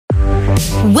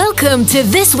Welcome to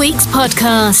this week's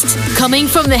podcast, coming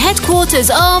from the headquarters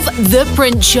of The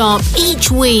Print Shop each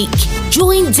week.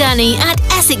 Join Danny at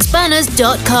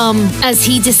EssexBanners.com as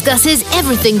he discusses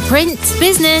everything print,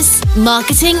 business,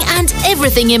 marketing, and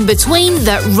everything in between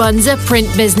that runs a print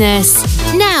business.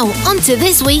 Now, on to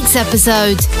this week's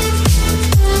episode.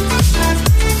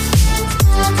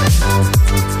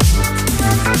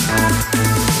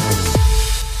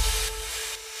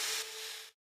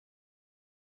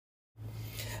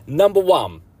 Number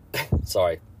one.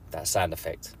 Sorry, that sound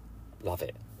effect. Love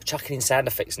it. We're chucking in sound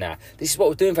effects now. This is what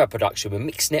we're doing for our production. We're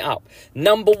mixing it up.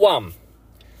 Number one.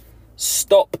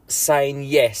 Stop saying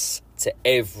yes to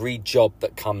every job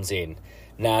that comes in.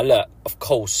 Now, look, of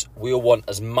course, we all want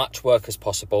as much work as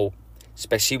possible,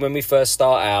 especially when we first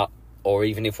start out, or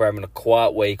even if we're having a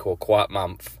quiet week or a quiet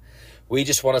month. We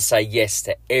just want to say yes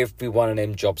to every one of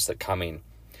them jobs that come in.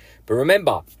 But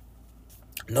remember,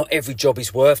 not every job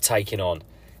is worth taking on.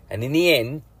 And in the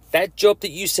end, that job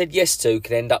that you said yes to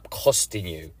can end up costing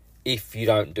you if you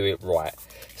don't do it right.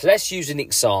 So let's use an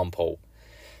example.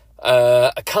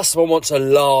 A customer wants a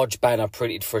large banner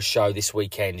printed for a show this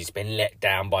weekend. He's been let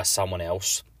down by someone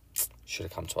else. Should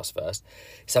have come to us first.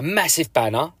 It's a massive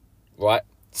banner, right?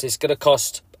 So it's going to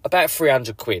cost about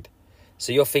 300 quid.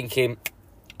 So you're thinking,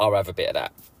 I'll have a bit of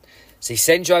that. So he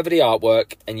sends you over the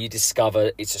artwork and you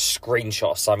discover it's a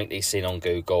screenshot of something that he's seen on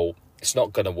Google. It's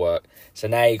not going to work. So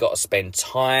now you've got to spend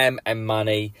time and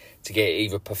money to get it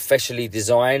either professionally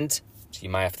designed. So you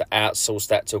may have to outsource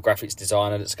that to a graphics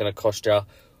designer that's going to cost you.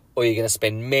 Or you're going to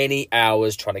spend many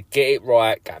hours trying to get it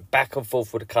right, going back and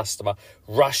forth with the customer,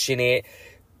 rushing it,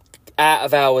 out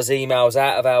of hours emails,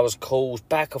 out of hours calls,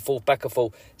 back and forth, back and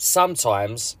forth.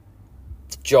 Sometimes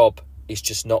the job is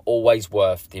just not always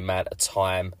worth the amount of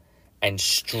time and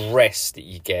stress that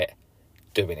you get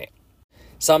doing it.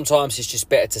 Sometimes it's just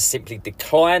better to simply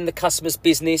decline the customer's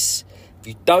business if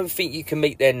you don't think you can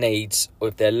meet their needs or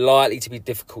if they're likely to be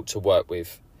difficult to work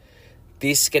with.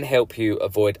 This can help you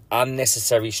avoid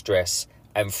unnecessary stress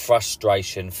and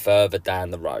frustration further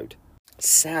down the road.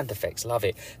 Sound effects, love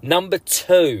it. Number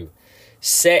two,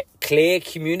 set clear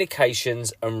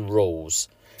communications and rules.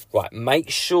 Right,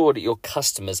 make sure that your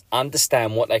customers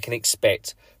understand what they can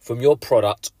expect from your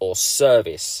product or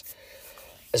service,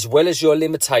 as well as your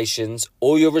limitations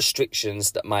or your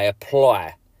restrictions that may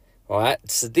apply. Right,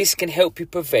 so this can help you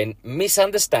prevent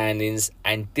misunderstandings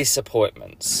and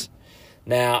disappointments.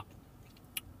 Now,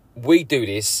 we do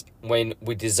this when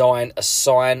we design a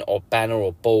sign or banner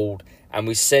or board and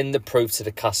we send the proof to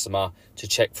the customer to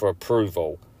check for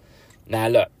approval. Now,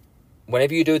 look,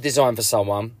 whenever you do a design for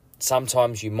someone,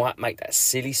 sometimes you might make that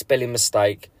silly spelling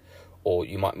mistake, or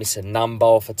you might miss a number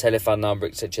off a telephone number,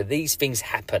 etc. These things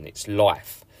happen. It's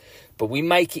life. But we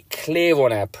make it clear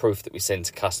on our proof that we send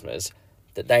to customers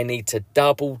that they need to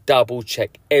double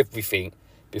check everything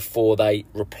before they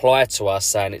reply to us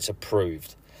saying it's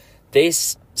approved.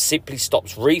 This simply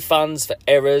stops refunds for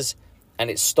errors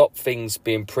and it stops things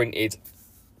being printed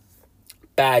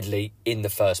badly in the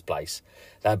first place.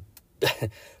 Now,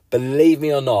 believe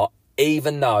me or not,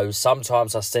 even though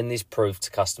sometimes I send this proof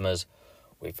to customers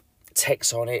with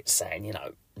text on it saying,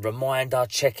 reminder,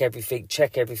 check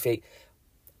everything.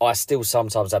 I still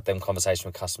sometimes have them conversations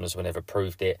with customers when they've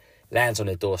approved it, lands on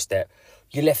their doorstep.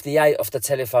 You left the 8 off the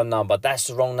telephone number. That's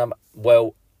the wrong number.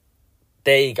 Well,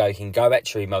 there you go. You can go back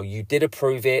to your email. You did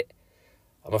approve it.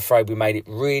 I'm afraid we made it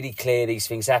really clear these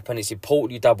things happen. It's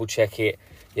important you double check it.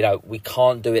 We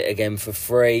can't do it again for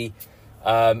free.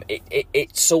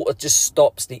 It sort of just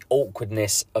stops the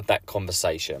awkwardness of that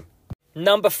conversation.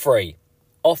 Number 3,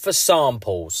 offer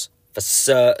samples for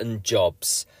certain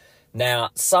jobs. Now,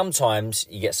 sometimes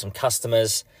you get some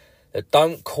customers that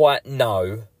don't quite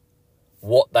know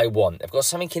what they want. They've got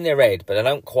something in their head, but they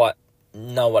don't quite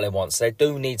know what they want. So they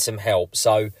do need some help.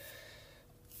 So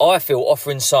I feel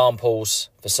offering samples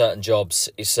for certain jobs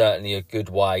is certainly a good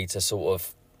way to sort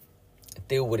of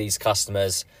deal with these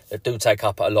customers that do take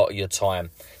up a lot of your time.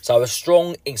 So a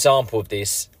strong example of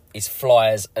this is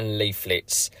flyers and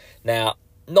leaflets. Now,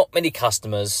 not many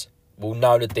customers will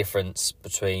know the difference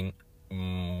between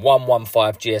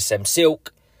 115 GSM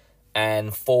silk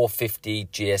and 450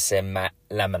 GSM matte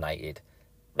laminated,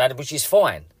 which is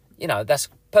fine. That's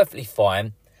perfectly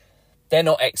fine. They're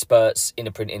not experts in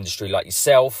the print industry like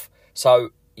yourself, so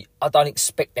I don't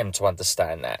expect them to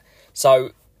understand that.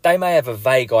 So they may have a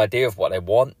vague idea of what they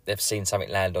want. They've seen something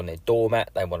land on their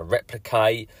doormat they want to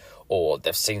replicate, or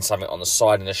they've seen something on the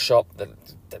side in the shop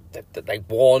that they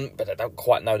want, but they don't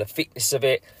quite know the thickness of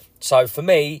it. So for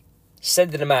me,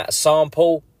 sending them out a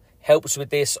sample helps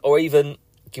with this, or even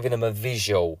giving them a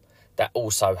visual that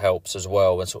also helps as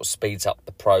well and sort of speeds up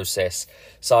the process.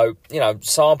 So,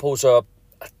 samples are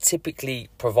typically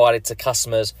provided to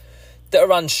customers that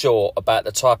are unsure about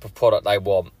the type of product they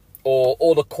want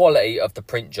or the quality of the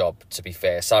print job, to be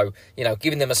fair. So,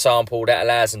 giving them a sample that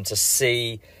allows them to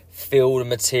see, feel the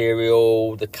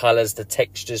material, the colours, the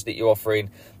textures that you're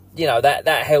offering,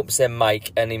 that helps them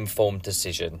make an informed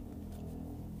decision.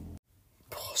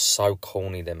 Oh, so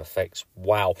corny, them effects.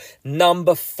 Wow.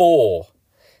 Number 4,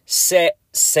 set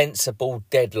sensible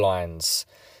deadlines.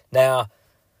 Now,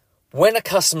 when a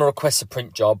customer requests a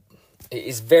print job, it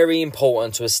is very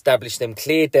important to establish them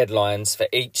clear deadlines for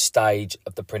each stage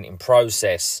of the printing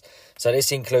process. So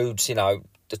this includes,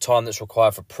 the time that's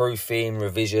required for proofing,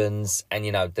 revisions, and,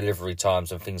 delivery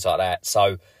times and things like that.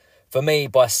 So for me,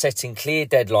 by setting clear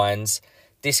deadlines,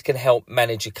 this can help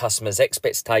manage your customers'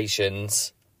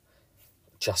 expectations,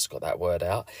 just got that word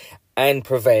out, and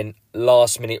prevent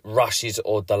last-minute rushes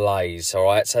or delays, all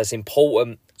right? So it's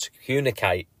important to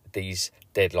communicate these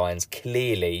deadlines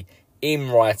clearly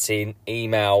in writing,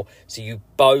 email, so you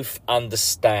both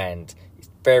understand. It's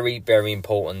very, very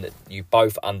important that you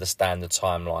both understand the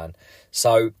timeline.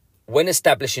 So when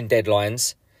establishing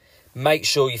deadlines, make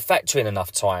sure you factor in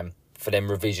enough time for them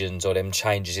revisions or them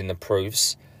changes in the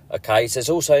proofs, okay? So it's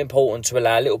also important to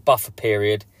allow a little buffer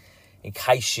period in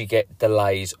case you get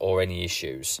delays or any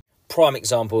issues. Prime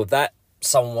example of that,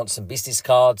 someone wants some business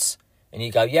cards and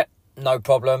you go, yep, no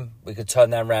problem, we could turn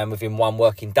that around within 1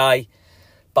 working day.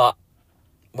 But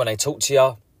when they talk to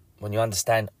you, when you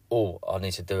understand, I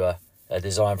need to do a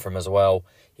design for them as well,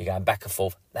 you're going back and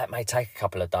forth, that may take a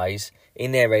couple of days.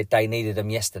 In their head, they needed them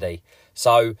yesterday.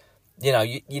 So,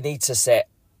 you need to set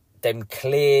them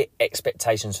clear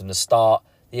expectations from the start.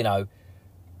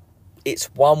 It's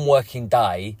 1 working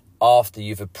day after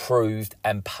you've approved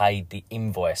and paid the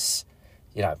invoice.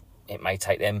 It may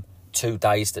take them 2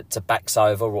 days to back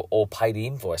over or pay the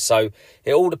invoice. So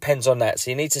it all depends on that.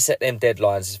 So you need to set them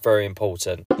deadlines. It's very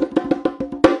important.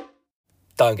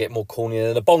 Don't get more corny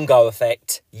than the bongo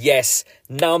effect. Yes,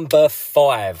 number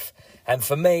 5. And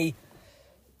for me,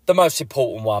 the most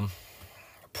important one,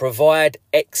 provide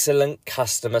excellent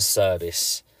customer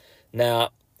service. Now,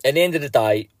 at the end of the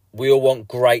day, we all want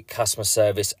great customer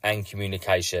service and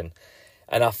communication.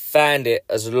 And I found it,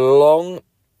 as long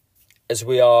as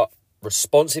we are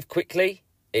responsive quickly,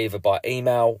 either by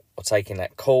email or taking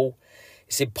that call,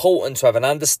 it's important to have an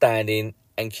understanding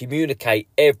and communicate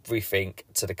everything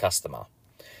to the customer.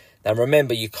 Now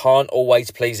remember, you can't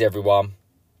always please everyone,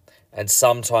 and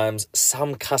sometimes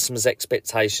some customers'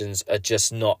 expectations are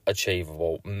just not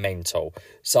achievable, mental.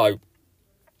 So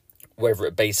whether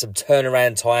it be some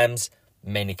turnaround times,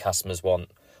 many customers want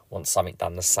something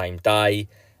done the same day,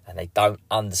 and they don't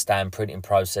understand printing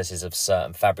processes of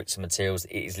certain fabrics and materials.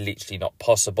 It is literally not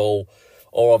possible.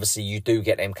 Or obviously you do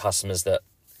get them customers that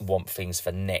want things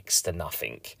for next to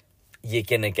nothing. You're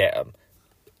going to get them.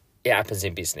 It happens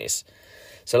in business.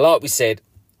 So like we said,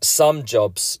 some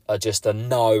jobs are just a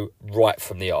no right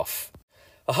from the off.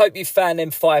 I hope you found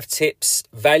them 5 tips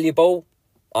valuable.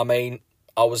 I mean,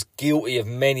 I was guilty of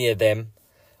many of them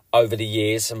over the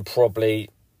years, and probably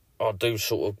I do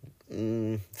sort of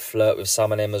flirt with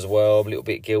some of them as well. I'm a little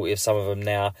bit guilty of some of them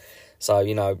now. So,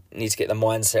 need to get the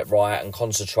mindset right and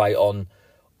concentrate on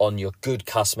your good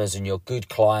customers and your good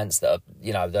clients that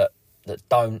are, that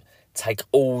don't take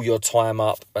all your time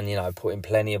up and, put in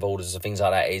plenty of orders and things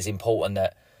like that. It is important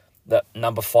that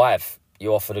number 5,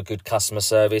 you offer a good customer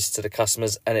service to the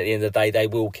customers, and at the end of the day, they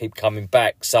will keep coming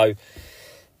back. So,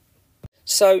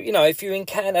 if you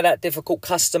encounter that difficult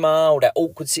customer or that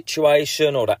awkward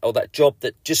situation or that job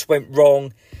that just went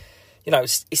wrong,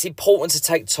 it's important to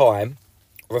take time,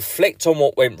 reflect on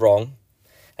what went wrong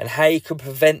and how you can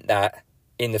prevent that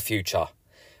in the future.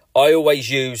 I always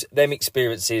use them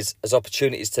experiences as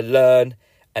opportunities to learn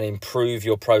and improve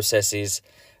your processes.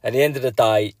 At the end of the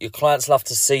day, your clients love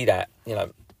to see that.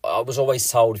 I was always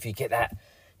told, if you get that,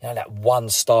 that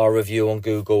 1-star review on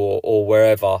Google or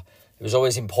wherever, it was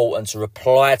always important to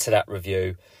reply to that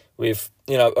review with,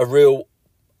 a real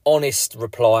honest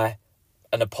reply,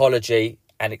 an apology,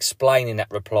 and explaining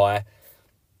that reply,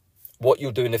 what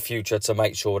you'll do in the future to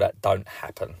make sure that don't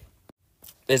happen.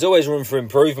 There's always room for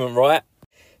improvement, right?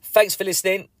 Thanks for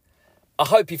listening. I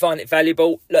hope you find it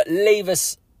valuable. Look, leave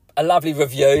us a lovely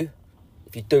review.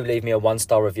 If you do leave me a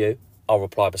 1-star review, I'll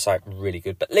reply with something really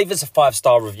good. But leave us a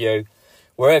 5-star review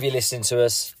wherever you're listening to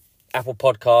us. Apple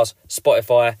Podcasts,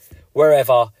 Spotify,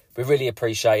 wherever. We really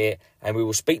appreciate it. And we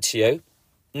will speak to you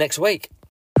next week.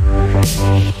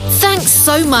 Thanks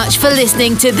so much for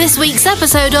listening to this week's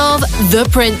episode of The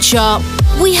Print Shop.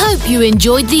 We hope you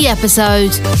enjoyed the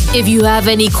episode. If you have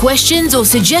any questions or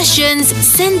suggestions,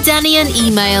 send Danny an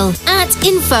email at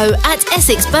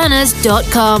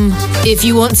info@essexbanners.com. If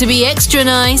you want to be extra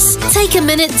nice, take a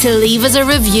minute to leave us a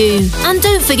review. And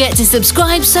don't forget to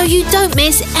subscribe so you don't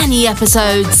miss any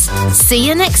episodes. See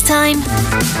you next time.